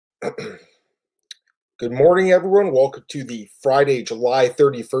Good morning, everyone. Welcome to the Friday, July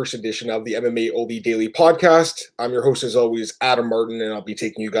 31st edition of the MMAOB Daily Podcast. I'm your host, as always, Adam Martin, and I'll be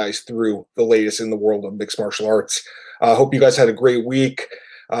taking you guys through the latest in the world of mixed martial arts. I hope you guys had a great week.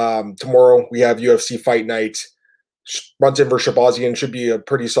 Tomorrow, we have UFC Fight Night. Brunson versus Shabazian should be a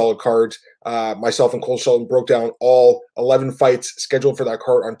pretty solid card. Myself and Cole Shelton broke down all 11 fights scheduled for that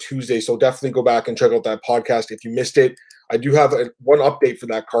card on Tuesday, so definitely go back and check out that podcast if you missed it. I do have one update for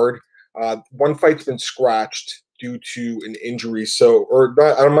that card. One fight's been scratched due to an injury.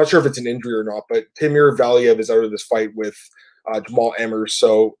 I'm not sure if it's an injury or not, but Timur Valiev is out of this fight with Jamal Emmers.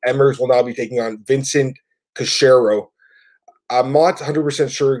 So Emmers will now be taking on Vincent Cachero. I'm not 100%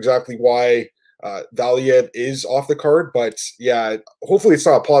 sure exactly why Valiev is off the card, but yeah, hopefully it's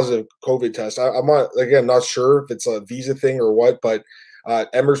not a positive COVID test. I'm not sure if it's a visa thing or what, but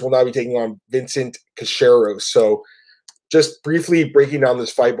Emmers will now be taking on Vincent Cachero. So just briefly breaking down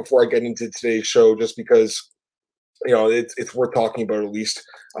this fight before I get into today's show, just because it's worth talking about at least.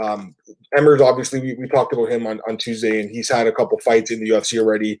 Emmers, obviously, we talked about him on Tuesday, and he's had a couple fights in the UFC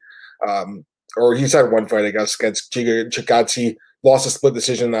already, or he's had one fight, I guess, against Giga Chikadze. Lost a split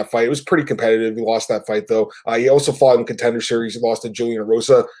decision in that fight. It was pretty competitive. He lost that fight, though. He also fought in Contender Series. He lost to Julian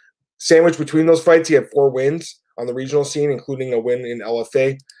Rosa. Sandwiched between those fights, he had 4 wins on the regional scene, including a win in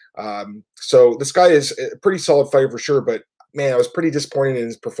LFA. So this guy is a pretty solid fighter for sure, but man, I was pretty disappointed in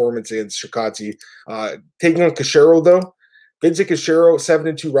his performance against Chikadze. Taking on Cachero, though, Vincent Cachero,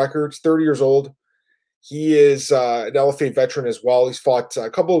 7-2 records, 30 years old. He is an LFA veteran as well. He's fought a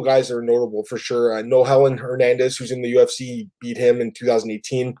couple of guys that are notable for sure. Helen Hernandez, who's in the UFC, beat him in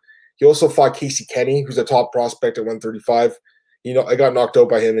 2018. He also fought Casey Kenny, who's a top prospect at 135. I got knocked out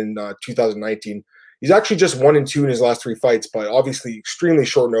by him in 2019. He's actually just 1-2 in his last 3 fights, but obviously extremely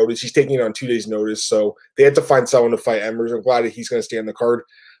short notice. He's taking it on 2 days' notice, so they had to find someone to fight Emmers. I'm glad that he's going to stay on the card.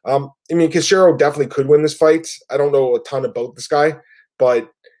 Cachero definitely could win this fight. I don't know a ton about this guy,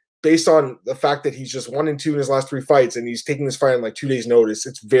 but based on the fact that he's just 1-2 in his last 3 fights and he's taking this fight on like 2 days' notice,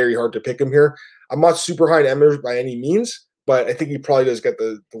 it's very hard to pick him here. I'm not super high on Emmers by any means, but I think he probably does get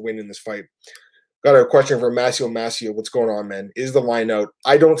the win in this fight. Got a question from Masio. What's going on, man? Is the line out?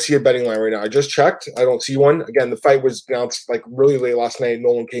 I don't see a betting line right now. I just checked. I don't see one. Again, the fight was announced like really late last night.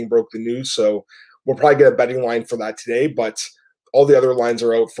 Nolan King broke the news, so we'll probably get a betting line for that today, but all the other lines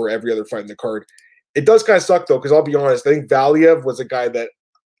are out for every other fight in the card. It does kind of suck, though, because I'll be honest. I think Valiev was a guy that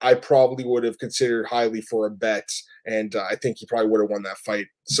I probably would have considered highly for a bet, and I think he probably would have won that fight.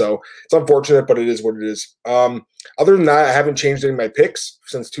 So it's unfortunate, but it is what it is. Other than that, I haven't changed any of my picks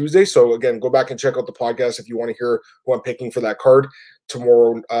since Tuesday. So again, go back and check out the podcast if you want to hear who I'm picking for that card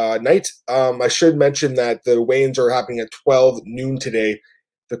tomorrow night. I should mention that the weigh-ins are happening at 12 noon today.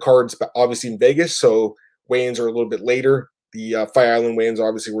 The card's obviously in Vegas, so weigh-ins are a little bit later. The Fight Island weigh-ins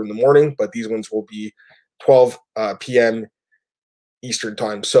obviously were in the morning, but these ones will be 12 p.m. Eastern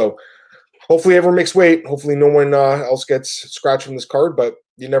time. So hopefully everyone makes weight. Hopefully no one else gets scratched from this card, but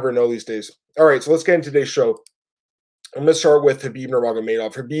you never know these days. All right, so let's get into today's show. I'm going to start with Khabib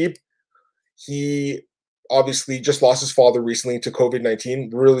Nurmagomedov. Khabib, he obviously just lost his father recently to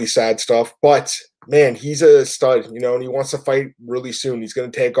COVID-19. Really sad stuff, but man, he's a stud, and he wants to fight really soon. He's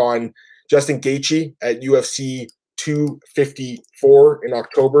going to take on Justin Gaethje at UFC 254 in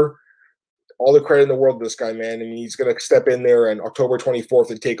October. All the credit in the world to this guy, man. He's going to step in there on October 24th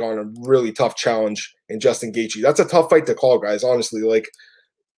and take on a really tough challenge in Justin Gaethje. That's a tough fight to call, guys, honestly. Like,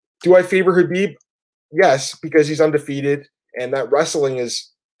 do I favor Khabib? Yes, because he's undefeated, and that wrestling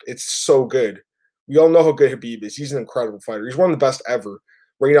it's so good. We all know how good Khabib is. He's an incredible fighter. He's one of the best ever.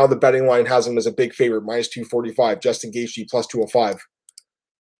 Right now, the betting line has him as a big favorite, minus 245, Justin Gaethje plus 205.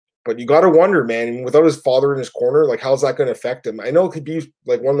 But you got to wonder, man, without his father in his corner, like, how's that going to affect him? I know Khabib's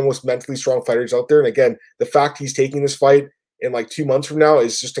like one of the most mentally strong fighters out there. And again, the fact he's taking this fight in like 2 months from now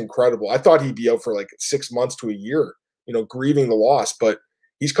is just incredible. I thought he'd be out for like 6 months to a year, grieving the loss. But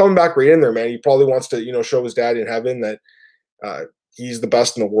he's coming back right in there, man. He probably wants to, show his dad in heaven that he's the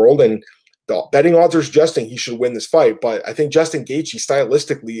best in the world. And the betting odds are suggesting he should win this fight. But I think Justin Gaethje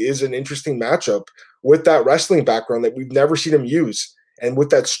stylistically is an interesting matchup with that wrestling background that we've never seen him use. And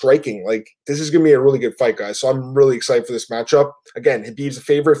with that striking, like, this is going to be a really good fight, guys. So I'm really excited for this matchup. Again, Khabib's a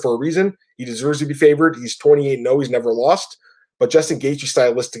favorite for a reason. He deserves to be favored. He's 28-0. He's never lost. But Justin Gaethje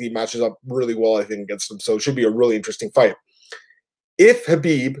stylistically matches up really well, I think, against him. So it should be a really interesting fight. If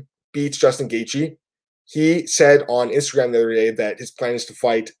Khabib beats Justin Gaethje, he said on Instagram the other day that his plan is to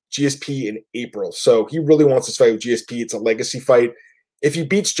fight GSP in April. So he really wants this fight with GSP. It's a legacy fight. If he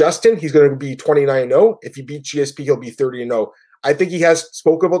beats Justin, he's going to be 29-0. If he beats GSP, he'll be 30-0. I think he has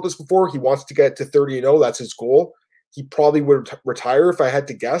spoken about this before. He wants to get to 30-0. That's his goal. he probably would retire if I had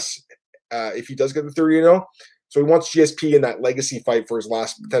to guess, if he does get the 30-0. So he wants GSP in that legacy fight for his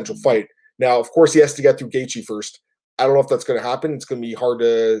last potential fight. Now, of course, he has to get through Gaethje first. I don't know if that's going to happen. It's going to be hard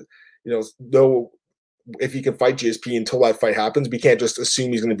to, know if he can fight GSP until that fight happens. We can't just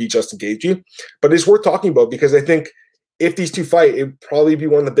assume he's going to beat Justin Gaethje. But it's worth talking about because I think if these two fight, it would probably be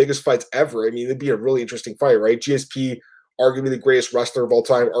one of the biggest fights ever. I mean, it'd be a really interesting fight, right? GSP, arguably the greatest wrestler of all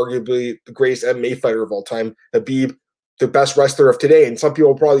time, arguably the greatest MMA fighter of all time. Khabib, the best wrestler of today. And some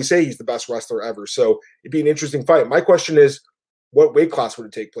people will probably say he's the best wrestler ever. So it'd be an interesting fight. My question is, what weight class would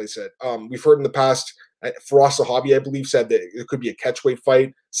it take place at? We've heard in the past, Faraz Sahabi, I believe, said that it could be a catchweight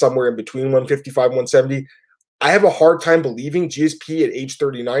fight somewhere in between 155 and 170. I have a hard time believing GSP at age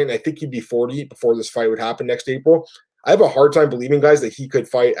 39. I think he'd be 40 before this fight would happen next April. I have a hard time believing, guys, that he could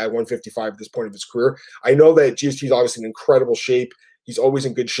fight at 155 at this point of his career. I know that GSP is obviously in incredible shape. He's always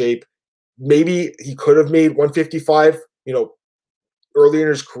in good shape. Maybe he could have made 155, earlier in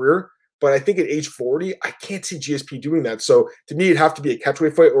his career. But I think at age 40, I can't see GSP doing that. So to me, it'd have to be a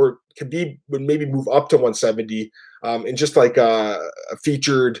catchweight fight, or Khabib would maybe move up to 170 in just like a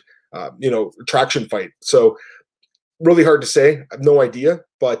featured, traction fight. So really hard to say. I have no idea.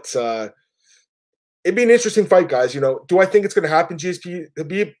 But it'd be an interesting fight, guys. Do I think it's going to happen, GSP,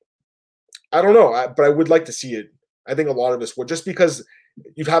 Khabib? I don't know, but I would like to see it. I think a lot of us would, just because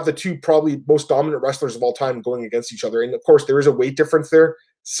you have the two probably most dominant wrestlers of all time going against each other. And of course, there is a weight difference there,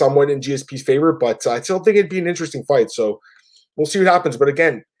 somewhat in GSP's favor, but I still think it'd be an interesting fight. So we'll see what happens. But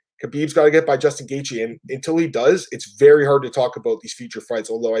again, Khabib's got to get by Justin Gaethje, and until he does, it's very hard to talk about these future fights,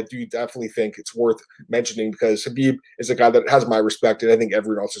 although I do definitely think it's worth mentioning because Khabib is a guy that has my respect, and I think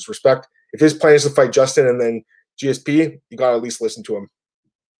everyone else's respect. If his plan is to fight Justin and then GSP, you got to at least listen to him.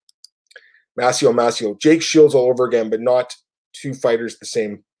 Masio. Jake Shields all over again, but not two fighters the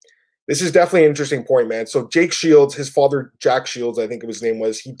same. This is definitely an interesting point, man. So Jake Shields, his father, Jack Shields, I think his name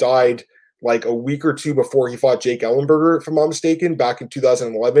was, he died like a week or two before he fought Jake Ellenberger, if I'm not mistaken, back in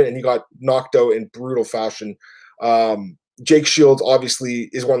 2011, and he got knocked out in brutal fashion. Jake Shields obviously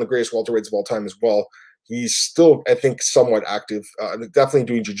is one of the greatest welterweights of all time as well. He's still, I think, somewhat active, definitely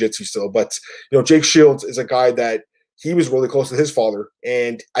doing jiu-jitsu still. But, Jake Shields is a guy that he was really close to his father,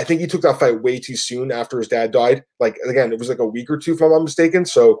 and I think he took that fight way too soon after his dad died. Like, again, it was like a week or two, if I'm not mistaken.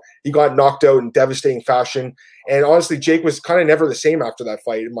 So he got knocked out in devastating fashion. And honestly, Jake was kind of never the same after that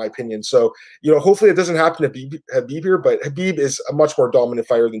fight, in my opinion. So, hopefully it doesn't happen to Khabib here, but Khabib is a much more dominant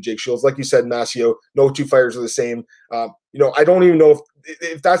fighter than Jake Shields. Like you said, Masio, no two fighters are the same. I don't even know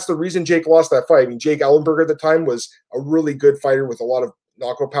if that's the reason Jake lost that fight. I mean, Jake Ellenberger at the time was a really good fighter with a lot of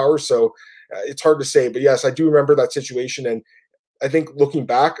knockout power. So it's hard to say, but yes, I do remember that situation. And I think looking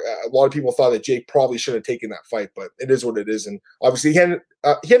back, a lot of people thought that Jake probably should have taken that fight, but it is what it is. And obviously he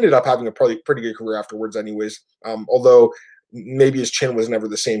ended up having a pretty good career afterwards anyways. Although maybe his chin was never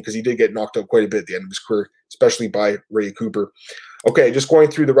the same because he did get knocked out quite a bit at the end of his career, especially by Ray Cooper. Okay, just going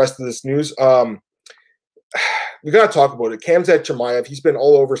through the rest of this news. We got to talk about it. Khamzat Chimaev, he's been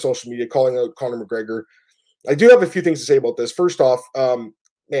all over social media calling out Conor McGregor. I do have a few things to say about this. First off,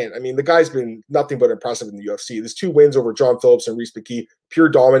 man, I mean, the guy's been nothing but impressive in the UFC. There's 2 wins over John Phillips and Reese McKee, pure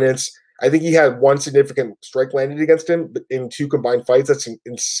dominance. I think he had 1 significant strike landed against him in 2 combined fights. That's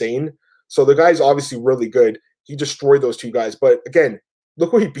insane. So the guy's obviously really good. He destroyed those 2 guys. But again,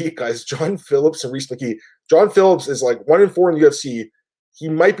 look who he beat, guys. John Phillips and Reese McKee. John Phillips is like 1-4 in the UFC. He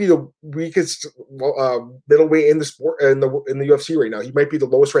might be the weakest middleweight in the sport in the UFC right now. He might be the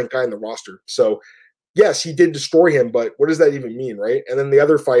lowest ranked guy in the roster. So yes, he did destroy him, but what does that even mean, right? And then the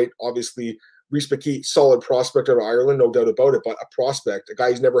other fight, obviously, Reese McKee, solid prospect out of Ireland, no doubt about it, but a prospect, a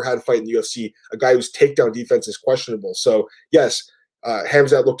guy who's never had a fight in the UFC, a guy whose takedown defense is questionable. So yes,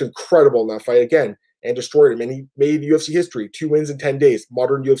 Khamzat looked incredible in that fight again and destroyed him, and he made UFC history. 2 wins in 10 days,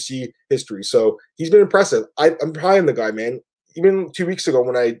 modern UFC history. So he's been impressive. I'm high on the guy, man. Even 2 weeks ago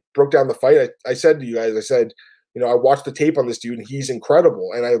when I broke down the fight, I said to you guys, I said, I watched the tape on this dude, and he's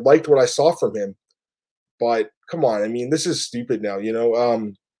incredible, and I liked what I saw from him. But come on, I mean, this is stupid now,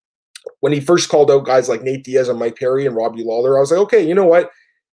 when he first called out guys like Nate Diaz and Mike Perry and Robbie Lawler, I was like, okay, you know what?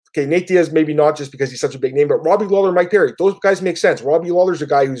 Okay, Nate Diaz, maybe not just because he's such a big name, but Robbie Lawler and Mike Perry, those guys make sense. Robbie Lawler's a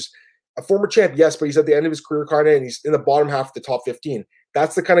guy who's a former champ, yes, but he's at the end of his career kind of, and he's in the bottom half of the top 15.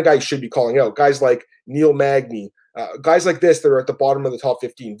 That's the kind of guy you should be calling out. Guys like Neil Magny, guys like this that are at the bottom of the top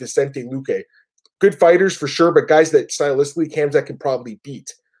 15, Vicente Luque. Good fighters for sure, but guys that stylistically Khamzat can probably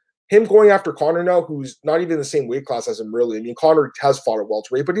beat. Him going after Conor now, who's not even in the same weight class as him, really. I mean, Conor has fought at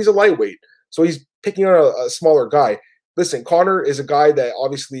welterweight, but he's a lightweight, so he's picking on a smaller guy. Listen, Conor is a guy that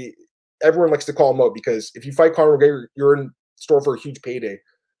obviously everyone likes to call him out because if you fight Conor McGregor, you're in store for a huge payday.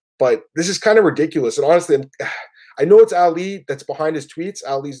 But this is kind of ridiculous, and honestly, I know it's Ali that's behind his tweets.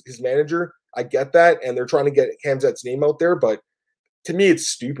 Ali's his manager. I get that, and they're trying to get Khamzat's name out there, but to me, it's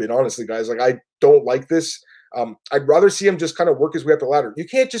stupid, honestly, guys. Like, I don't like this. I'd rather see him just kind of work his way up the ladder. You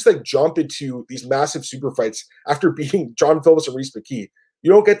can't just like jump into these massive super fights after beating John Phillips and Reese McKee.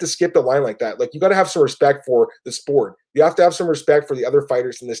 You don't get to skip the line like that. Like, you got to have some respect for the sport. You have to have some respect for the other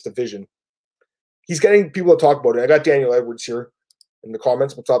fighters in this division. He's getting people to talk about it. I got Daniel Edwards here in the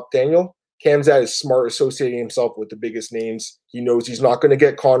comments. What's up, Daniel? Khamzat is smart, associating himself with the biggest names. He knows he's not going to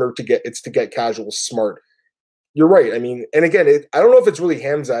get Conor to get casual. Smart. You're right. I mean, and again, I don't know if it's really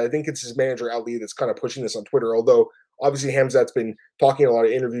Khamzat. I think it's his manager, Ali, that's kind of pushing this on Twitter, although obviously Khamzat's been talking in a lot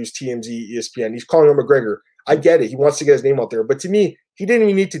of interviews, TMZ, ESPN. He's calling him McGregor. I get it. He wants to get his name out there. But to me, he didn't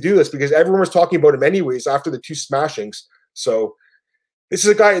even need to do this because everyone was talking about him anyways after the 2 smashings. So this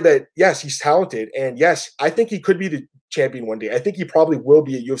is a guy that, yes, he's talented. And yes, I think he could be the champion one day. I think he probably will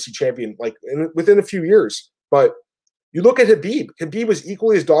be a UFC champion like within a few years. But you look at Khabib. Khabib was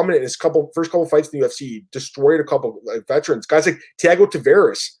equally as dominant in his first couple fights in the UFC. He destroyed a couple veterans. Guys like Thiago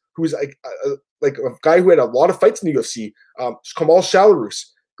Tavares, who's like a guy who had a lot of fights in the UFC. Kamal Shalarus.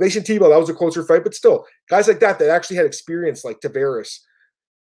 Glacian Tebow, that was a closer fight, but still, guys like that actually had experience like Tavares.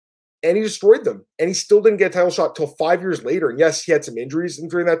 And he destroyed them. And he still didn't get a title shot till 5 years later. And yes, he had some injuries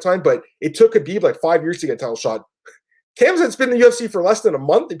during that time, but it took Khabib like 5 years to get a title shot. Khamzat's been in the UFC for less than a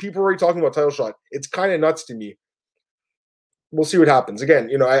month, and people are already talking about title shot. It's kind of nuts to me. We'll see what happens. Again,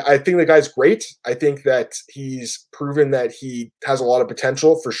 I think the guy's great. I think that he's proven that he has a lot of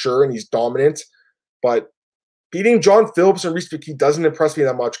potential for sure, and he's dominant. But beating John Phillips and Reese McKee doesn't impress me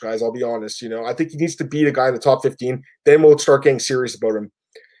that much, guys. I'll be honest. I think he needs to beat a guy in the top 15. Then we'll start getting serious about him.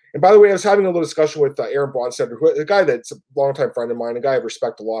 And by the way, I was having a little discussion with Aaron Bronstetter, a guy that's a longtime friend of mine, a guy I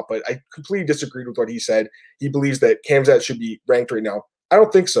respect a lot, but I completely disagreed with what he said. He believes that Khamzat should be ranked right now. I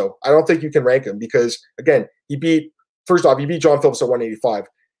don't think so. I don't think you can rank him because, again, first off, he beat John Phillips at 185.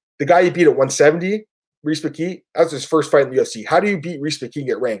 The guy he beat at 170, Reese McKee, that was his first fight in the UFC. How do you beat Reese McKee and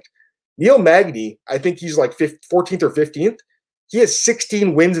get ranked? Neil Magny, I think he's like 14th or 15th. He has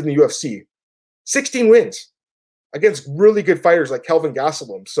 16 wins in the UFC. 16 wins against really good fighters like Kelvin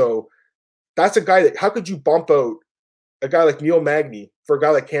Gastelum. So that's a guy that, how could you bump out a guy like Neil Magny for a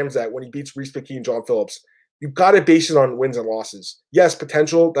guy like Khamzat when he beats Reese McKee and John Phillips? You've got to base it on wins and losses. Yes,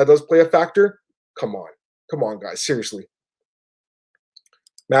 potential, that does play a factor. Come on, guys, seriously.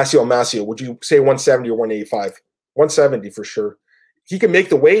 Masio, would you say 170 or 185? 170 for sure. He can make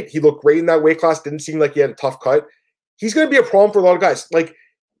the weight. He looked great in that weight class. Didn't seem like he had a tough cut. He's going to be a problem for a lot of guys. Like,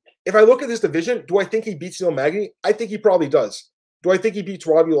 if I look at this division, do I think he beats Neil Magny? I think he probably does. Do I think he beats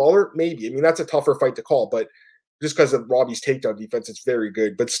Robbie Lawler? Maybe. I mean, that's a tougher fight to call, but just because of Robbie's takedown defense, it's very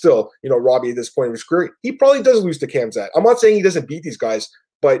good. But still, Robbie at this point in his career, he probably does lose to Khamzat. I'm not saying he doesn't beat these guys,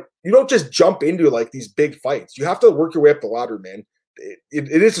 but you don't just jump into like these big fights. You have to work your way up the ladder, man.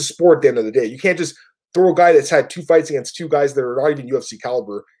 It is a sport at the end of the day. You can't just throw a guy that's had 2 fights against 2 guys that are not even UFC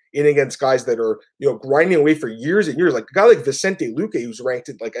caliber in against guys that are, grinding away for years and years. Like a guy like Vicente Luque, who's ranked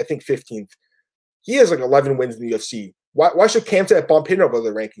at I think 15th. He has 11 wins in the UFC. Why should Khamzat bump him up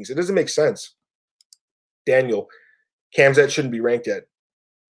other rankings? It doesn't make sense. Daniel, Khamzat shouldn't be ranked yet.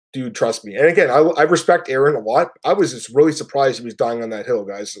 Dude, trust me. And again, I respect Aaron a lot. I was just really surprised he was dying on that hill,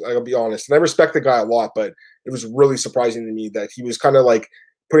 guys. I'll be honest. And I respect the guy a lot, but it was really surprising to me that he was kind of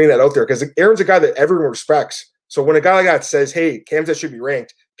putting that out there because Aaron's a guy that everyone respects. So when a guy like that says, hey, Khamzat should be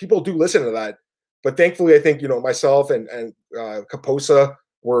ranked, people do listen to that. But thankfully, I think, myself and Kaposa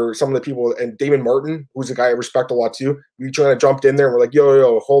were some of the people, and Damon Martin, who's a guy I respect a lot too. We kind of jumped in there and we're like,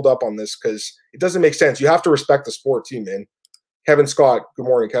 yo, hold up on this because it doesn't make sense. You have to respect the sport too, man. Kevin Scott, good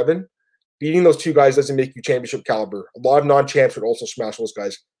morning, Kevin. Beating those 2 guys doesn't make you championship caliber. A lot of non-champs would also smash those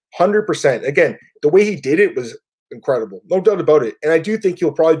guys. 100%. Again, the way he did it was incredible. No doubt about it. And I do think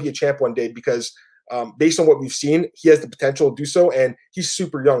he'll probably be a champ one day because based on what we've seen, he has the potential to do so. And he's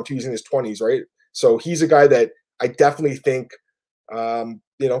super young too. He's in his 20s, right? So he's a guy that I definitely think,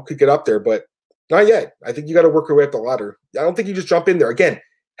 could get up there, but not yet. I think you got to work your way up the ladder. I don't think you just jump in there. Again,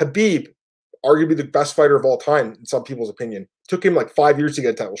 Khabib, arguably the best fighter of all time in some people's opinion. Took him 5 years to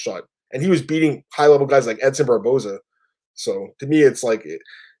get a title shot. And he was beating high-level guys like Edson Barboza. So to me, it's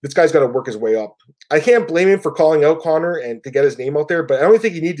this guy's got to work his way up. I can't blame him for calling out Conor and to get his name out there, but I don't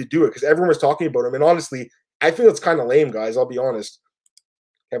think he needed to do it because everyone was talking about him. And honestly, I feel it's kind of lame, guys. I'll be honest.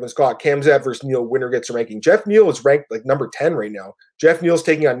 Kevin Scott, Khamzat versus Neil, winner gets a ranking. Jeff Neal is ranked number 10 right now. Jeff Neal's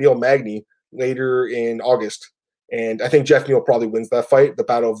taking on Neil Magny later in August. And I think Jeff Neal probably wins that fight, the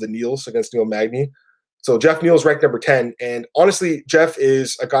battle of the Neals against Neil Magny. So Jeff Neal's ranked number 10. And honestly, Jeff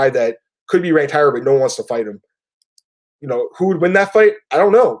is a guy that could be ranked higher, but no one wants to fight him. Who would win that fight? I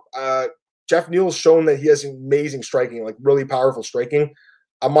don't know. Jeff Neal's shown that he has amazing striking, like really powerful striking.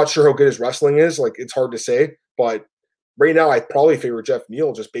 I'm not sure how good his wrestling is. Like, it's hard to say, but right now I'd probably favor Jeff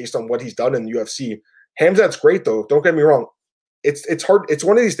Neal just based on what he's done in the UFC. Khamzat's great though. Don't get me wrong. It's hard. It's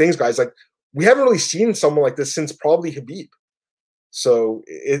one of these things, guys. Like, we haven't really seen someone like this since probably Khabib. So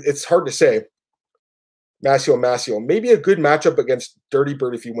it's hard to say. Masio. Maybe a good matchup against Dirty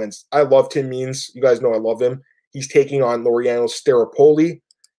Bird if he wins. I love Tim Means. You guys know I love him. He's taking on Laureano Staropoli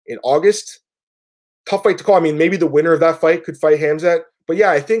in August. Tough fight to call. I mean, maybe the winner of that fight could fight Khamzat. But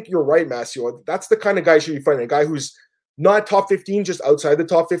yeah, I think you're right, Masio. That's the kind of guy you should be fighting. A guy who's not top 15, just outside the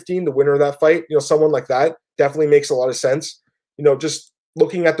top 15, the winner of that fight. Someone like that definitely makes a lot of sense. Just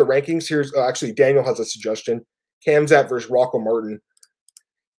looking at the rankings, here's actually Daniel has a suggestion. Khamzat versus Rocco Martin.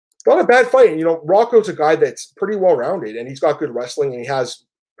 Not a bad fight. Rocco's a guy that's pretty well-rounded, and he's got good wrestling, and he has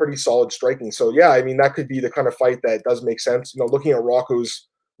pretty solid striking. So, yeah, I mean, that could be the kind of fight that does make sense. Looking at Rocco's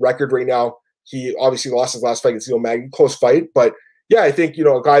record right now, he obviously lost his last fight against Neil Magny. Close fight. But, yeah, I think,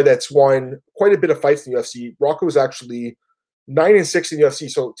 a guy that's won quite a bit of fights in the UFC. Rocco's actually 9-6 in the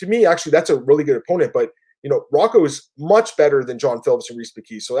UFC. So, to me, actually, that's a really good opponent. But, Rocco is much better than John Phillips and Reese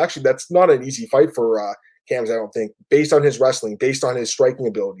McKee. So, actually, that's not an easy fight for Khamzat, I don't think, based on his wrestling, based on his striking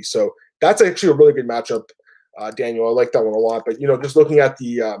ability. So that's actually a really good matchup, Daniel. I like that one a lot. But, just looking at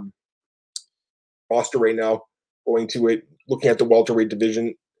the roster right now, going to it, looking at the welterweight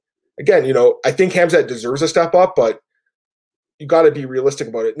division, again, I think Khamzat deserves a step up, but you got to be realistic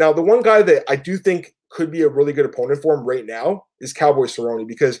about it. Now, the one guy that I do think could be a really good opponent for him right now is Cowboy Cerrone,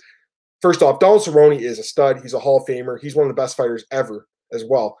 because first off, Donald Cerrone is a stud. He's a Hall of Famer. He's one of the best fighters ever as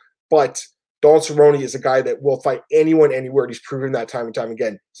well. But Donald Cerrone is a guy that will fight anyone, anywhere. He's proven that time and time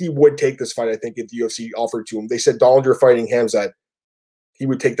again. He would take this fight, I think, if the UFC offered to him. They said, Donald, you're fighting Khamzat. He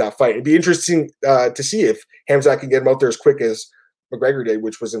would take that fight. It'd be interesting to see if Khamzat can get him out there as quick as McGregor did,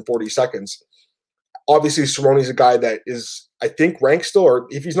 which was in 40 seconds. Obviously, Cerrone's a guy that is, I think, ranked still, or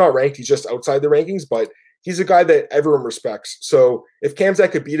if he's not ranked, he's just outside the rankings, but he's a guy that everyone respects. So if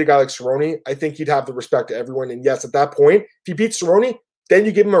Khamzat could beat a guy like Cerrone, I think he'd have the respect of everyone. And yes, at that point, if he beats Cerrone, then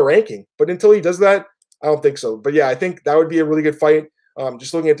you give him a ranking. But until he does that, I don't think so. But yeah, I think that would be a really good fight.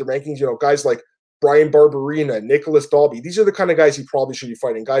 Just looking at the rankings, guys like Brian Barberina, Nicholas Dalby, these are the kind of guys he probably should be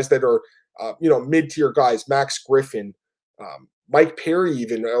fighting. Guys that are, mid-tier guys, Max Griffin, Mike Perry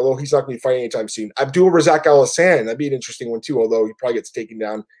even, although he's not going to be fighting anytime soon. Abdul Razak Al-Hassan, that'd be an interesting one too, although he probably gets taken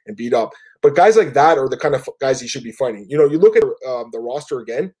down and beat up. But guys like that are the kind of guys he should be fighting. You look at the roster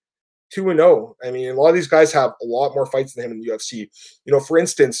again, 2-0. I mean, a lot of these guys have a lot more fights than him in the UFC. For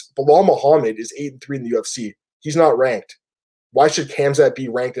instance, Bilal Muhammad is 8-3 in the UFC. He's not ranked. Why should Khamzat be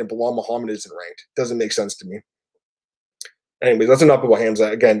ranked and Bilal Muhammad isn't ranked? Doesn't make sense to me. Anyways, that's enough about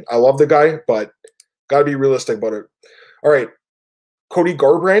Khamzat. Again, I love the guy, but got to be realistic about it. All right. Cody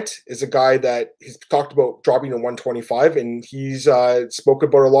Garbrandt is a guy that he's talked about dropping to 125, and he's spoken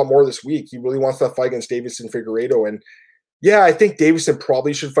about a lot more this week. He really wants that fight against Davison Figueiredo. And yeah, I think Davison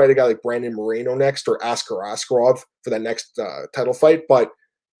probably should fight a guy like Brandon Moreno next, or Askar Askarov for that next title fight. But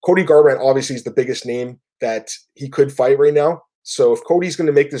Cody Garbrandt obviously is the biggest name that he could fight right now. So if Cody's going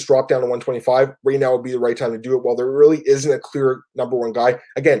to make this drop down to 125, right now would be the right time to do it. While there really isn't a clear number one guy.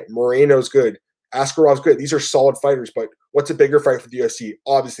 Again, Moreno's good. Askarov's good. These are solid fighters, but what's a bigger fight for the UFC?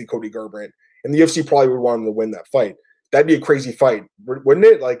 Obviously, Cody Garbrandt. And the UFC probably would want him to win that fight. That'd be a crazy fight, wouldn't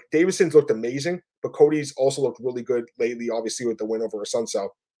it? Like, Davison's looked amazing, but Cody's also looked really good lately, obviously, with the win over Asuncao.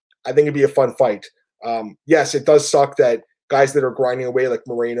 I think it'd be a fun fight. Yes, it does suck that guys that are grinding away like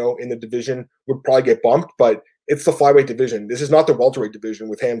Moreno in the division would probably get bumped, but it's the flyweight division. This is not the welterweight division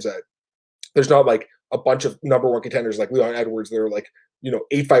with Khamzat. There's not like a bunch of number one contenders like Leon Edwards that are like,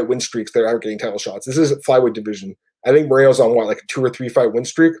 8-fight win streaks that aren't getting title shots. This is a flyweight division. I think Moreno's on like a 2 or 3 fight win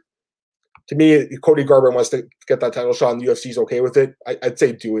streak. To me, Cody Garbrandt wants to get that title shot and the UFC's okay with it. I'd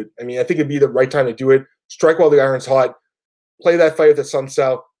say do it. I mean, I think it'd be the right time to do it. Strike while the iron's hot. Play that fight with the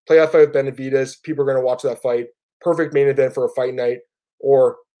Asuncao. Play that fight with Benavidez. People are going to watch that fight. Perfect main event for a fight night,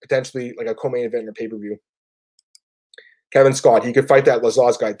 or potentially like a co-main event in a pay-per-view. Kevin Scott, he could fight that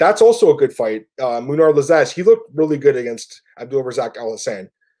Lazaz guy. That's also a good fight. Munar Lazaz, he looked really good against Abdul Razak Al-Hassan.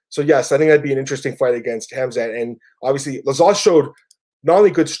 So yes, I think that'd be an interesting fight against Khamzat. And obviously, Lazaz showed not only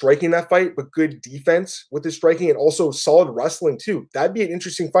good striking in that fight, but good defense with his striking and also solid wrestling too. That'd be an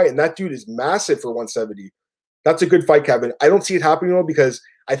interesting fight. And that dude is massive for 170. That's a good fight, Kevin. I don't see it happening though, because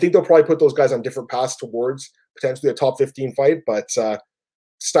I think they'll probably put those guys on different paths towards potentially a top 15 fight. But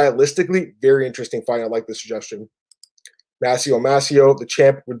stylistically, very interesting fight. I like the suggestion. Masio, the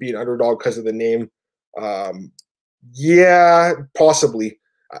champ would be an underdog because of the name. Yeah, possibly.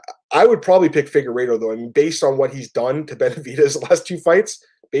 I would probably pick Figueiredo, though. I mean, based on what he's done to Benavidez the last 2 fights,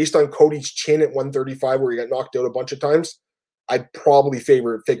 based on Cody's chin at 135, where he got knocked out a bunch of times, I'd probably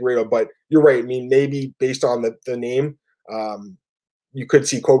favor Figueiredo. But you're right. I mean, maybe based on the name, you could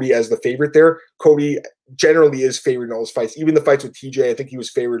see Cody as the favorite there. Cody generally is favored in all his fights. Even the fights with TJ, I think he was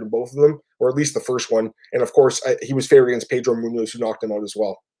favored in both of them, or at least the first one. And of course, he was favored against Pedro Munoz, who knocked him out as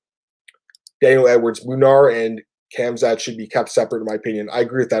well. Daniel Edwards, Munar, and Khamzat should be kept separate, in my opinion. I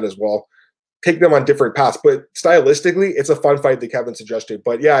agree with that as well. Take them on different paths, but stylistically, it's a fun fight that Kevin suggested.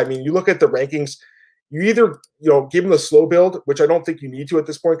 But yeah, I mean, you look at the rankings, you either, give him the slow build, which I don't think you need to at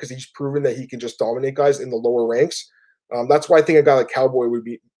this point because he's proven that he can just dominate guys in the lower ranks. That's why I think a guy like Cowboy would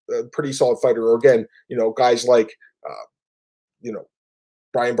be a pretty solid fighter. Or again, guys like,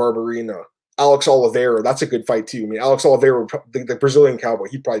 Brian Barberina, Alex Oliveira. That's a good fight too. I mean, Alex Oliveira, the Brazilian Cowboy,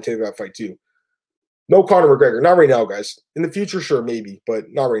 he'd probably take that fight too. No Conor McGregor. Not right now, guys. In the future, sure, maybe, but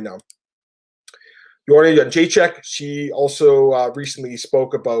not right now. Yorna Jacek, she also recently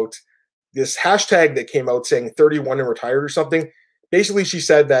spoke about this hashtag that came out saying 31 and retired or something. Basically, she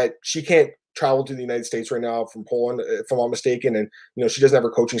said that she can't travel to the United States right now from Poland, if I'm not mistaken, and she doesn't have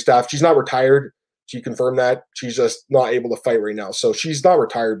her coaching staff. She's not retired. She confirmed that. She's just not able to fight right now. So she's not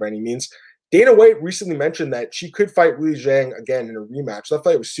retired by any means. Dana White recently mentioned that she could fight Weili Zhang again in a rematch. That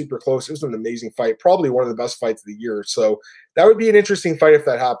fight was super close. It was an amazing fight, probably one of the best fights of the year. So that would be an interesting fight if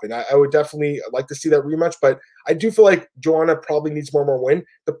that happened. I would definitely like to see that rematch, but I do feel like Joanna probably needs one more win.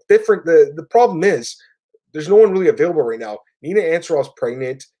 The problem is there's no one really available right now. Nina Ansarov's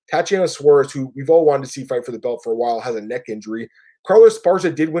pregnant. Tatiana Suarez, who we've all wanted to see fight for the belt for a while, has a neck injury. Carla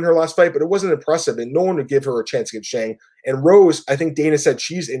Esparza did win her last fight, but it wasn't impressive, and no one would give her a chance against Zhang. And Rose, I think Dana said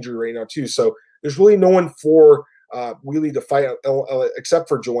she's injured right now too. So there's really no one for Weili to fight except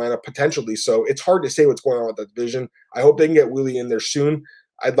for Joanna potentially. So it's hard to say what's going on with that division. I hope they can get Weili in there soon.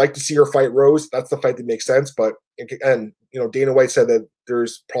 I'd like to see her fight Rose. That's the fight that makes sense. But Dana White said that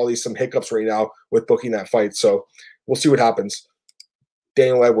there's probably some hiccups right now with booking that fight. So we'll see what happens.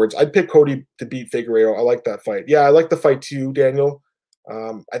 Daniel Edwards. I'd pick Cody to beat Figueiredo. I like that fight. Yeah, I like the fight too, Daniel.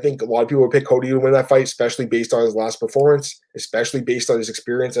 I think a lot of people would pick Cody to win that fight, especially based on his last performance, especially based on his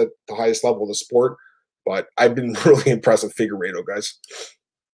experience at the highest level of the sport. But I've been really impressed with Figueiredo, guys.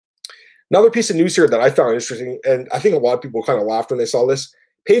 Another piece of news here that I found interesting, and I think a lot of people kind of laughed when they saw this.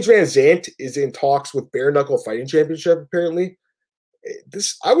 Paige Van Zandt is in talks with Bare Knuckle Fighting Championship, apparently.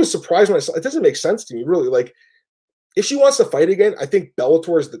 I was surprised when I saw it. It doesn't make sense to me, really. Like, if she wants to fight again, I think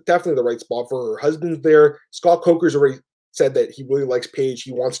Bellator is definitely the right spot for her. Her husband's there. Scott Coker's already said that he really likes Paige.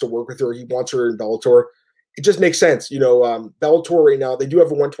 He wants to work with her. He wants her in Bellator. It just makes sense. Bellator right now, they do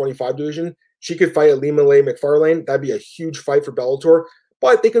have a 125 division. She could fight Alima Lay McFarlane. That'd be a huge fight for Bellator.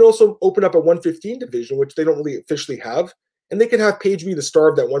 But they can also open up a 115 division, which they don't really officially have. And they can have Paige be the star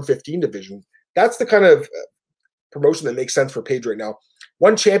of that 115 division. That's the kind of promotion that makes sense for Paige right now.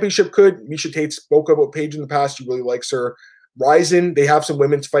 One championship could. Miesha Tate spoke about Paige in the past. She really likes her. Ryzen, they have some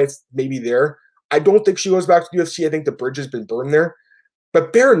women's fights maybe there. I don't think she goes back to the UFC. I think the bridge has been burned there.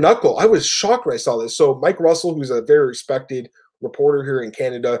 But bare knuckle, I was shocked when I saw this. So Mike Russell, who's a very respected reporter here in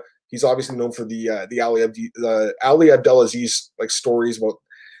Canada, he's obviously known for the Ali Abdelaziz stories about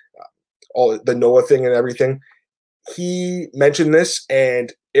all the Noah thing and everything. He mentioned this,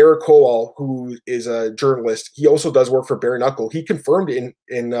 and Eric Kowal, who is a journalist, he also does work for Bare Knuckle. He confirmed in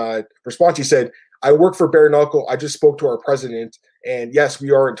response. He said, "I work for Bare Knuckle. I just spoke to our president, and yes,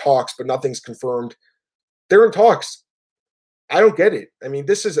 we are in talks, but nothing's confirmed." They're in talks. I don't get it. I mean,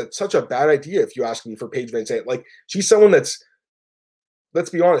 this is such a bad idea, if you ask me, for Paige Van Zandt. She's someone that's, let's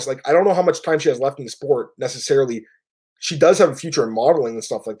be honest, I don't know how much time she has left in the sport necessarily. She does have a future in modeling and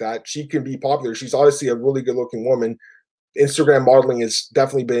stuff like that. She can be popular. She's obviously a really good-looking woman. Instagram modeling has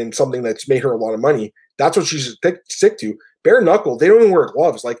definitely been something that's made her a lot of money. That's what she should stick to. Bare knuckle, they don't even wear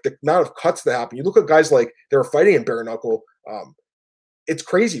gloves. The amount of cuts that happen. You look at guys that are fighting in bare knuckle. It's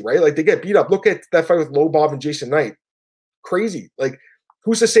crazy, right? They get beat up. Look at that fight with Lobov and Jason Knight. Crazy.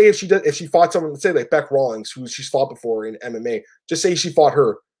 Who's to say if she fought someone, let's say Beck Rawlings, who she's fought before in MMA, just say she fought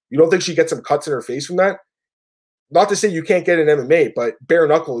her. You don't think she gets some cuts in her face from that? Not to say you can't get an MMA, but bare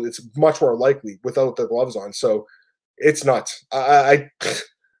knuckle, it's much more likely without the gloves on. So it's nuts. I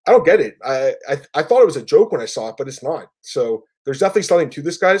don't get it. I thought it was a joke when I saw it, but it's not. So there's definitely something to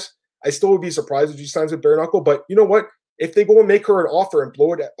this, guys. I still would be surprised if she signs with bare knuckle, but you know what? If they go and make her an offer and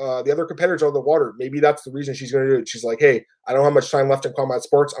blow it the other competitors out of the water, maybe that's the reason she's going to do it. She's like, hey, I don't have much time left in combat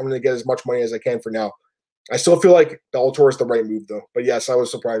sports. I'm going to get as much money as I can for now. I still feel like Bellator is the right move, though. But yes, I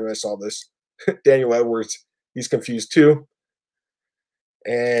was surprised when I saw this. Daniel Edwards, he's confused too.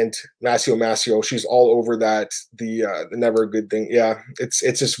 And Masio, she's all over that. The never a good thing. Yeah, it's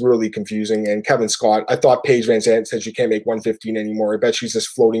just really confusing. And Kevin Scott, I thought Paige Van Zandt said she can't make 115 anymore. I bet she's just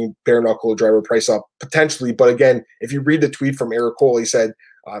floating bare knuckle driver price up potentially. But again, if you read the tweet from Eric Cole, he said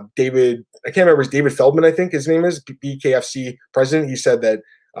David, I can't remember, it's David Feldman, I think his name is, BKFC president. He said that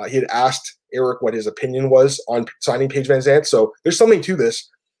he had asked Eric what his opinion was on signing Paige Van Zandt. So there's something to this.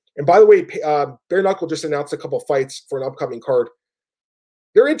 And by the way, bare knuckle just announced a couple fights for an upcoming card.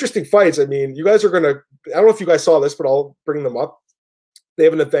 They're interesting fights. I mean, you guys are going to – I don't know if you guys saw this, but I'll bring them up. They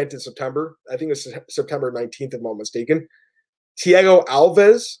have an event in September. I think it's September 19th, if I'm not mistaken. Thiago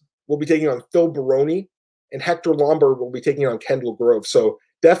Alves will be taking on Phil Baroni, and Hector Lombard will be taking on Kendall Grove. So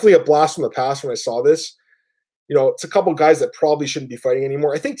definitely a blast from the past when I saw this. You know, it's a couple guys that probably shouldn't be fighting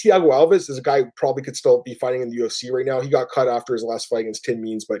anymore. I think Thiago Alves is a guy who probably could still be fighting in the UFC right now. He got cut after his last fight against Tim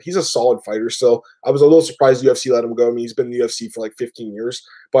Means, but he's a solid fighter still. I was a little surprised the UFC let him go. I mean, he's been in the UFC for like 15 years.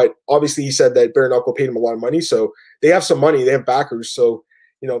 But obviously he said that bare knuckle paid him a lot of money. So they have some money. They have backers. So,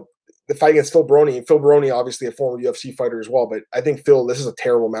 you know, the fight against Phil Baroni, and Phil Baroni, obviously a former UFC fighter as well. But I think this is a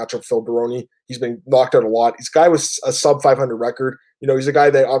terrible matchup, Phil Baroni. He's been knocked out a lot. This guy was a sub 500 record. You know, he's a guy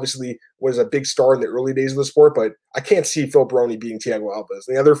that obviously was a big star in the early days of the sport, but I can't see Phil Baroni beating Thiago Alves.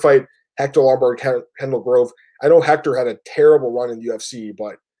 The other fight, Hector Lombard, Kendall Grove. I know Hector had a terrible run in the UFC,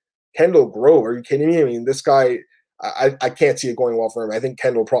 but Kendall Grove, are you kidding me? I mean, this guy, I can't see it going well for him. I think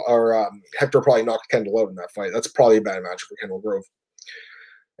Hector probably knocked Kendall out in that fight. That's probably a bad match for Kendall Grove.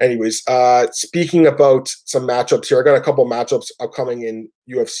 Anyways, speaking about some matchups here, I got a couple matchups upcoming in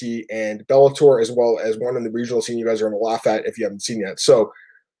UFC and Bellator, as well as one in the regional scene you guys are going to laugh at if you haven't seen yet. So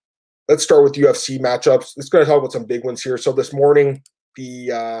let's start with UFC matchups. Let's go talk about some big ones here. So this morning,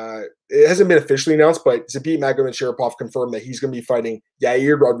 it hasn't been officially announced, but Zabit Magomedsharipov confirmed that he's going to be fighting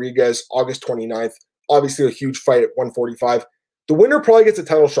Yair Rodriguez August 29th. Obviously, a huge fight at 145. The winner probably gets a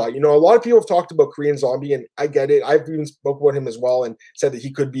title shot. You know, a lot of people have talked about Korean Zombie, and I get it. I've even spoke about him as well and said that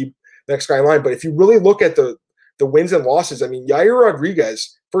he could be the next guy in line. But if you really look at the wins and losses, I mean, Yair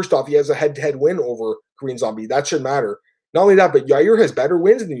Rodriguez, first off, he has a head-to-head win over Korean Zombie. That should matter. Not only that, but Yair has better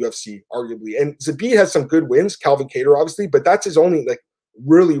wins in the UFC, arguably. And Zabit has some good wins, Calvin Kattar, obviously, but that's his only, like,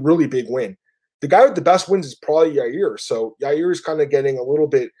 really, really big win. The guy with the best wins is probably Yair. So Yair is kind of getting a little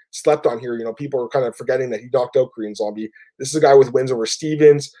bit slept on here. You know, people are kind of forgetting that he knocked out Korean Zombie. This is a guy with wins over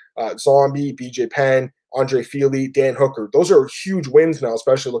Stevens, Zombie, BJ Penn, Andre Feely, Dan Hooker. Those are huge wins now,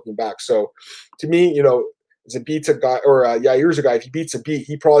 especially looking back. So to me, you know, Zabit's a guy, or Yair's a guy. If he beats Zabit,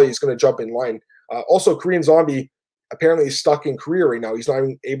 he probably is going to jump in line. Also, Korean Zombie apparently is stuck in Korea right now. He's not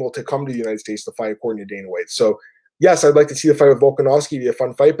even able to come to the United States to fight, according to Dana White. So yes, I'd like to see the fight with Volkanovski be a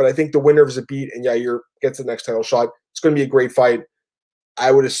fun fight, but I think the winner of Zabit and Yair gets the next title shot. It's going to be a great fight.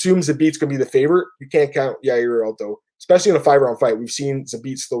 I would assume Zabit's going to be the favorite. You can't count Yair out, though, especially in a 5-round fight. We've seen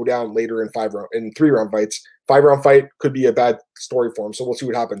Zabit slow down later in 3-round fights. 5-round fight could be a bad story for him, so we'll see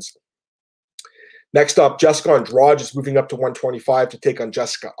what happens. Next up, Jessica Andrade is moving up to 125 to take on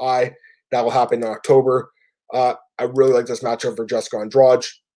Jessica Eye. That will happen in October. I really like this matchup for Jessica Andrade.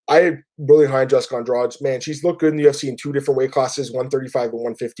 I'm really high on Jessica Andrade. Man, she's looked good in the UFC in 2 different weight classes, 135 and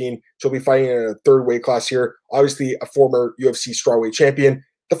 115. She'll be fighting in a 3rd weight class here. Obviously, a former UFC strawweight champion.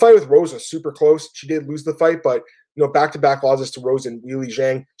 The fight with Rose was super close. She did lose the fight, but you know, back-to-back losses to Rose and Weili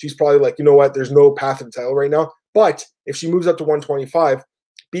Zhang. She's probably like, you know what? There's no path to the title right now. But if she moves up to 125,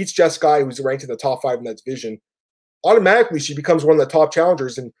 beats Jessica, who's ranked in the top 5 in that division, automatically she becomes one of the top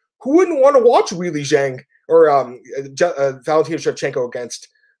challengers. And who wouldn't want to watch Weili Zhang or Valentina Shevchenko against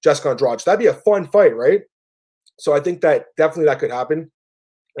Jessica Andrade? That'd be a fun fight, right? So I think that definitely that could happen,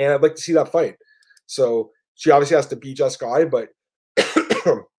 and I'd like to see that fight. So she obviously has to beat Jessica, but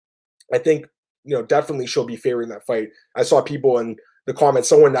I think, you know, definitely she'll be favoring that fight. I saw people in the comments,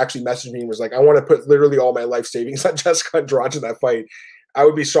 someone actually messaged me and was like, I want to put literally all my life savings on Jessica Andrade in that fight. I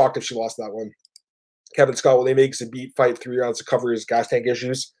would be shocked if she lost that one. Kevin Scott, will they make Zabit fight 3 rounds to cover his gas tank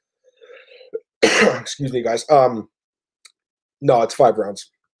issues? Excuse me, guys. No, it's 5 rounds.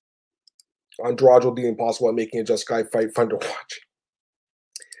 Andrade will be impossible at making a Jessica fight fun to watch.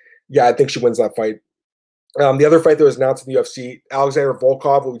 Yeah, I think she wins that fight. The other fight that was announced in the UFC, Alexander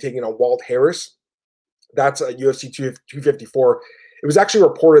Volkov will be taking on Walt Harris. That's a UFC 254. It was actually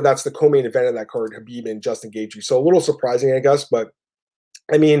reported that's the co-main event of that card, Khabib and Justin Gaethje. So a little surprising, I guess, but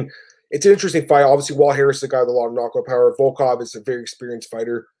I mean, it's an interesting fight. Obviously, Walt Harris is a guy with a lot of knockout power. Volkov is a very experienced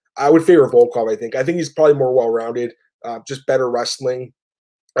fighter. I would favor Volkov, I think. I think he's probably more well-rounded, just better wrestling.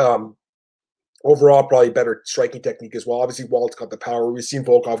 Overall, probably better striking technique as well. Obviously, Walt's got the power. We've seen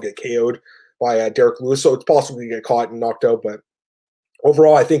Volkov get KO'd by Derek Lewis, so it's possible to get caught and knocked out. But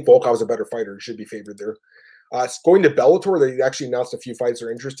overall, I think Volkov's a better fighter. He should be favored there. It's going to Bellator. They actually announced a few fights that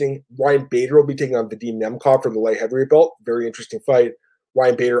are interesting. Ryan Bader will be taking on Vadim Nemkov for the light heavyweight belt. Very interesting fight.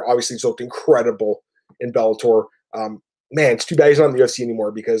 Ryan Bader obviously looked incredible in Bellator. Man, it's too bad he's not in the UFC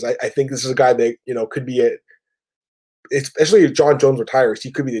anymore, because I think this is a guy that, you know, could be a, especially if John Jones retires,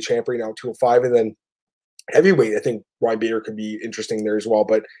 he could be the champ right now at 205. And then heavyweight, I think Ryan Bader could be interesting there as well.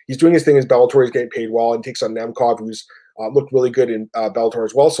 But he's doing his thing as Bellator. He's getting paid well, and takes on Nemkov, who's looked really good in Bellator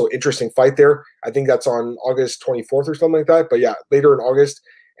as well. So interesting fight there. I think that's on August 24th or something like that. But yeah, later in August,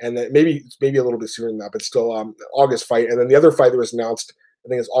 and then maybe a little bit sooner than that, but still August fight. And then the other fight that was announced, I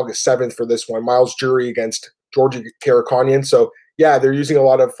think it's August 7th for this one, Miles Jury against Georgi Karakhanyan. So yeah, they're using a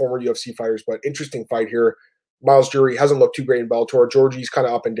lot of former UFC fighters, but interesting fight here. Miles Jury hasn't looked too great in Bellator. Georgie's kind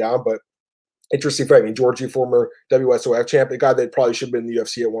of up and down, but interesting fight. I mean, Georgie, former WSOF champ, a guy that probably should have been in the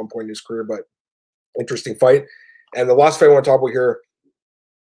UFC at one point in his career, but interesting fight. And the last fight I want to talk about here,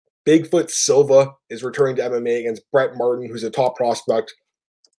 Bigfoot Silva is returning to MMA against Brett Martin, who's a top prospect.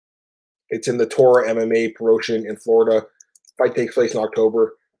 It's in the Tora MMA promotion in Florida. Fight takes place in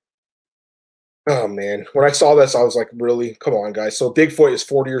October. Oh, man. When I saw this, I was like, really? Come on, guys. So Bigfoot is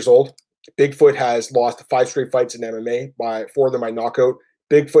 40 years old. Bigfoot has lost 5 straight fights in MMA, 4 of them by knockout.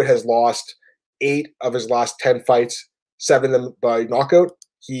 Bigfoot has lost 8 of his last 10 fights, 7 of them by knockout.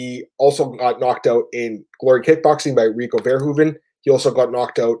 He also got knocked out in Glory Kickboxing by Rico Verhoeven. He also got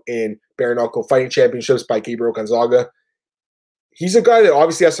knocked out in bare knuckle fighting championships by Gabriel Gonzaga. He's a guy that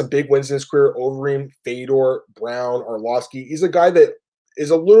obviously has some big wins in his career: Overeem, Fedor, Brown, Arlovsky. He's a guy that is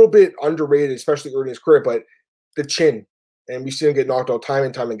a little bit underrated, especially early in his career, but the chin. And we've seen him get knocked out time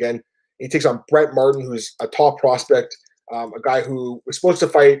and time again. He takes on Brett Martin, who's a top prospect, a guy who was supposed to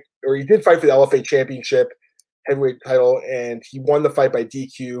fight, or he did fight for the LFA championship heavyweight title, and he won the fight by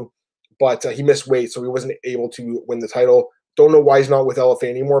DQ, but he missed weight, so he wasn't able to win the title. Don't know why he's not with LFA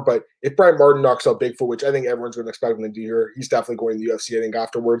anymore, but if Brett Martin knocks out Bigfoot, which I think everyone's going to expect him to do here, he's definitely going to the UFC, I think,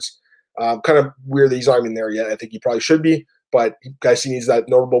 afterwards. Kind of weird that he's not even there yet. I think he probably should be, but guys, he needs that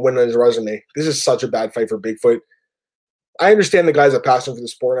notable win on his resume. This is such a bad fight for Bigfoot. I understand the guy's a passion for the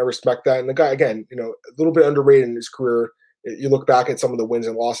sport. I respect that. And the guy, again, you know, a little bit underrated in his career. You look back at some of the wins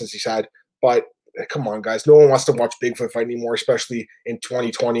and losses he's had, but come on, guys. No one wants to watch Bigfoot fight anymore, especially in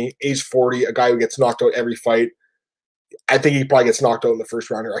 2020. Age 40, a guy who gets knocked out every fight. I think he probably gets knocked out in the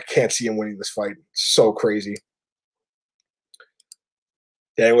first round here. I can't see him winning this fight. It's so crazy.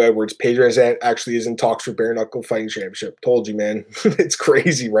 Daniel Edwards, Pedro Azan actually is in talks for bare knuckle fighting championship. Told you, man. It's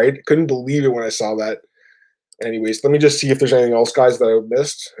crazy, right? Couldn't believe it when I saw that. Anyways, let me just see if there's anything else, guys, that I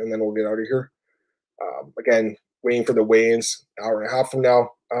missed, and then we'll get out of here. Again, waiting for the weigh-ins, hour and a half from now.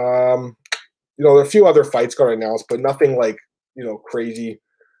 You know, there are a few other fights got announced, but nothing like, you know, crazy.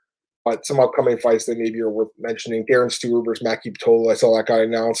 But some upcoming fights that maybe are worth mentioning. Darren Stewart versus Maki Patola. I saw that guy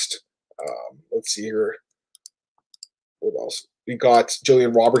announced. Let's see here. What else? We got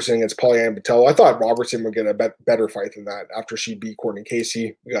Jillian Robertson against Polyana Patel. I thought Robertson would get a better fight than that after she beat Courtney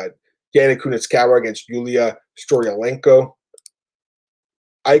Casey. We got Yana Kunitskaya against Yulia Storyalenko.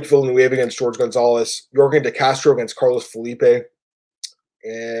 Ike Villanueva against George Gonzalez. Jorgen De Castro against Carlos Felipe.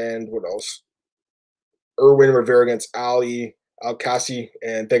 And what else? Erwin Rivera against Ali Alcassi.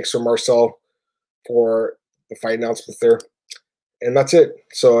 And thanks to Marcel for the fight announcements there. And that's it.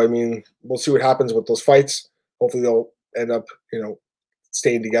 So, I mean, we'll see what happens with those fights. Hopefully they'll end up, you know,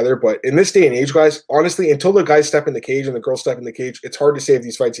 staying together. But in this day and age, guys, honestly, until the guys step in the cage and the girls step in the cage, it's hard to say if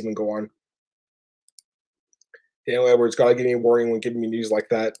these fights even go on. Daniel Edwards, gotta give me a warning when giving me news like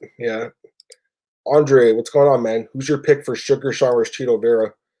that. Yeah. Andre, what's going on, man? Who's your pick for Sugar Sean versus Chito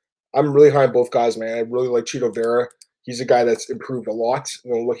Vera? I'm really high on both guys, man. I really like Chito Vera. He's a guy that's improved a lot.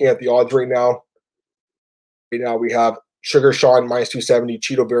 You know, looking at the odds right now we have Sugar Sean minus 270,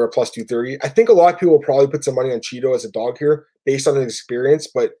 Chito Vera plus 230. I think a lot of people will probably put some money on Chito as a dog here based on his experience,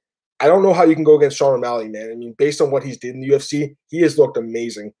 but I don't know how you can go against Sean O'Malley, man. I mean, based on what he's did in the UFC, he has looked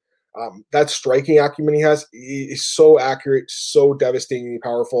amazing. That striking acumen he has is so accurate, so devastatingly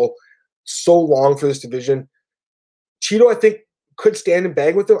powerful, so long for this division. Chito, I think, could stand and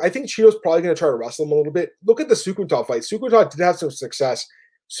bang with him. I think Chito's probably going to try to wrestle him a little bit. Look at the Sukuntal fight. Sukuntal did have some success.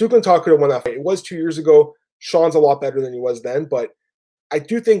 Sukuntal could have won that fight. It was 2 years ago. Sean's a lot better than he was then, but I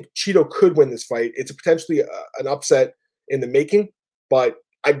do think Chito could win this fight. It's potentially an upset in the making, but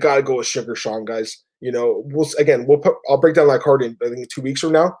I got to go with Sugar Sean, guys. You know, I'll break down that card in, I think, 2 weeks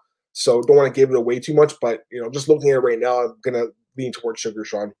from now. So don't want to give it away too much, but, you know, just looking at it right now, I'm going to lean towards Sugar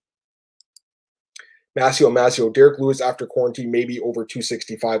Sean. Masio, Derek Lewis after quarantine, maybe over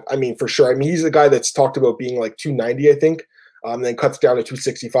 265. I mean, for sure. I mean, he's the guy that's talked about being like 290, I think, then cuts down to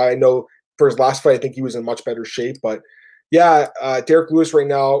 265. I know for his last fight, I think he was in much better shape. But, yeah, Derek Lewis right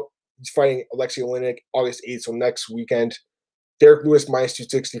now, He's fighting Alexei Oleinik August 8th, so next weekend. Derek Lewis minus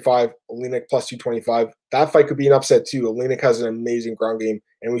 265, Oleinik plus 225. That fight could be an upset too. Oleinik has an amazing ground game,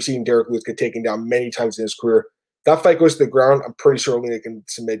 and we've seen Derek Lewis get taken down many times in his career. That fight goes to the ground, I'm pretty sure Oleinik can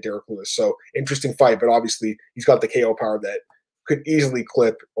submit Derek Lewis. So interesting fight, but obviously he's got the KO power that could easily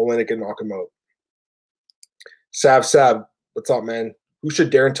clip Oleinik and knock him out. Sab, what's up, man? Who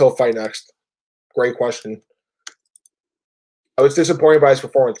should Darren Till fight next? Great question. I was disappointed by his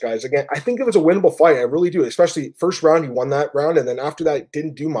performance, guys. Again, I think it was a winnable fight. I really do. Especially first round, he won that round, and then after that,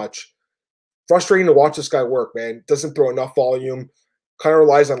 didn't do much. Frustrating to watch this guy work, man. Doesn't throw enough volume. Kind of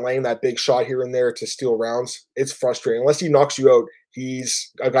relies on laying that big shot here and there to steal rounds. It's frustrating. Unless he knocks you out,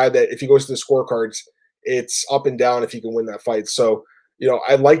 he's a guy that if he goes to the scorecards, it's up and down if he can win that fight. So,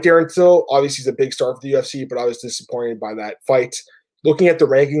 I like Darren Till. Obviously, he's a big star for the UFC, but I was disappointed by that fight. Looking at the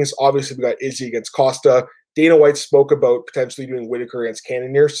rankings, obviously we got Izzy against Costa. Dana White spoke about potentially doing Whitaker against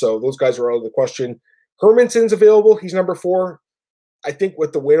Cannonier, so those guys are out of the question. Hermanson's available. He's number 4. I think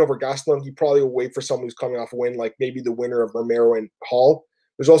with the win over Gastelum, he probably will wait for someone who's coming off a win, like maybe the winner of Romero and Hall.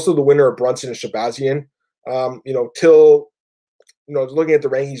 There's also the winner of Brunson and Shabazian. Till, looking at the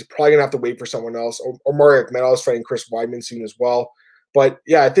ranking, he's probably going to have to wait for someone else. Or Mario Akhmedov is fighting Chris Weidman soon as well. But,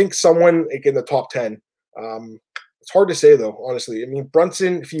 yeah, I think someone in the top 10. It's hard to say, though, honestly. I mean,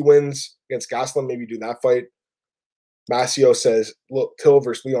 Brunson, if he wins against Gastelum, maybe do that fight. Masio says, look, Till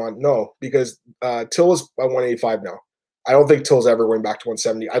versus Leon. No, because Till is at 185 now. I don't think Till's ever going back to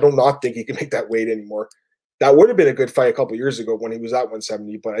 170. I do not think he can make that weight anymore. That would have been a good fight a couple years ago when he was at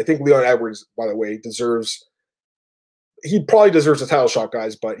 170, but I think Leon Edwards, by the way, he probably deserves a title shot,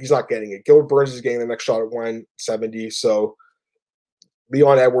 guys, but he's not getting it. Gilbert Burns is getting the next shot at 170, so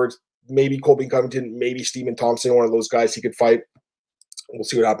Leon Edwards, maybe Colby Covington, maybe Stephen Thompson, one of those guys he could fight. We'll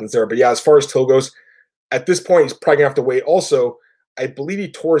see what happens there. But yeah, as far as Till goes, at this point, he's probably going to have to wait. Also, I believe he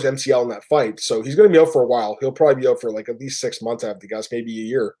tore his MCL in that fight, so he's going to be out for a while. He'll probably be out for like at least 6 months, I have to guess, maybe a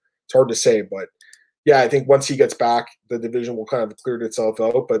year. It's hard to say, but yeah, I think once he gets back, the division will kind of have cleared itself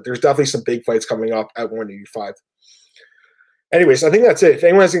out, but there's definitely some big fights coming up at 185. Anyways, I think that's it. If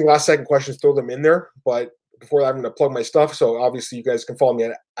anyone has any last-second questions, throw them in there, but before that, I'm going to plug my stuff. So obviously, you guys can follow me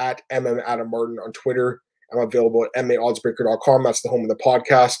at MMAdamMartin on Twitter. I'm available at MMAOddsbreaker.com. That's the home of the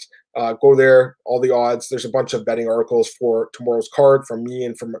podcast. Go there, all the odds. There's a bunch of betting articles for tomorrow's card from me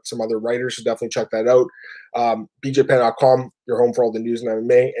and from some other writers, so definitely check that out. BJPen.com, your home for all the news in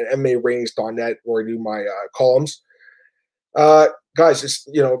MMA, and MMAratings.net, where I do my columns. Guys, just,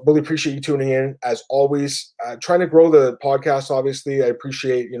 really appreciate you tuning in as always. Trying to grow the podcast, obviously. I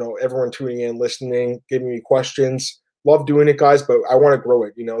appreciate, everyone tuning in, listening, giving me questions. Love doing it, guys, but I want to grow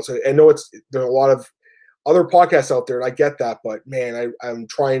it, So I know there's a lot of other podcasts out there, and I get that, but man, I'm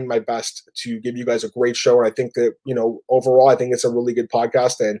trying my best to give you guys a great show. And I think that, overall, I think it's a really good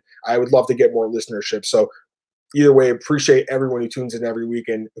podcast, and I would love to get more listenership. So either way, appreciate everyone who tunes in every week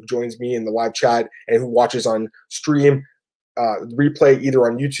and joins me in the live chat and who watches on stream, replay either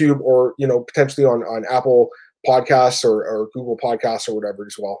on YouTube or, potentially on Apple Podcasts or Google Podcasts or whatever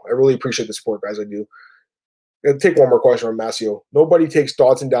as well. I really appreciate the support, guys. I do. I'll take one more question from Masio. Nobody takes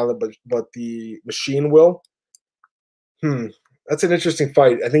Dodson down, but the machine will. That's an interesting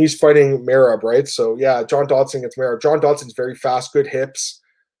fight. I think he's fighting Merab, right? So, yeah, John Dodson gets Merab. John Dodson's very fast, good hips,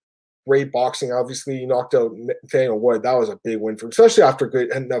 great boxing. Obviously, he knocked out Nathaniel Wood. That was a big win for him, especially after good.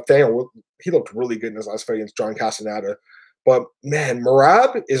 And Nathaniel, he looked really good in his last fight against John Castaneda. But, man,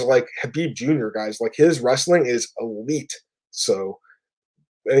 Merab is like Khabib Jr., guys. Like, his wrestling is elite. So,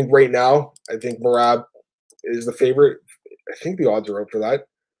 I think right now, Merab is the favorite. I think the odds are up for that.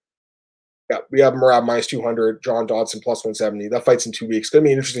 Yeah, we have Merab minus 200, John Dodson plus 170. That fight's in 2 weeks. It's going to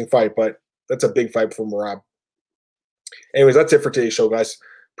be an interesting fight, but that's a big fight for Merab. Anyways, that's it for today's show, guys.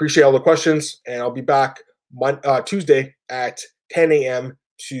 Appreciate all the questions, and I'll be back Tuesday at 10 a.m.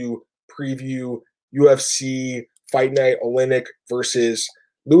 to preview UFC Fight Night Oleinik versus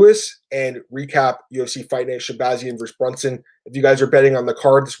Lewis and recap UFC Fight Night Shabazian versus Brunson. If you guys are betting on the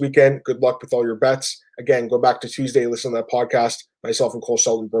card this weekend, good luck with all your bets. Again, go back to Tuesday, listen to that podcast. Myself and Cole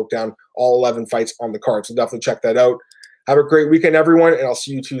Sheldon broke down all 11 fights on the card, so definitely check that out. Have a great weekend, everyone, and I'll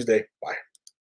see you Tuesday. Bye.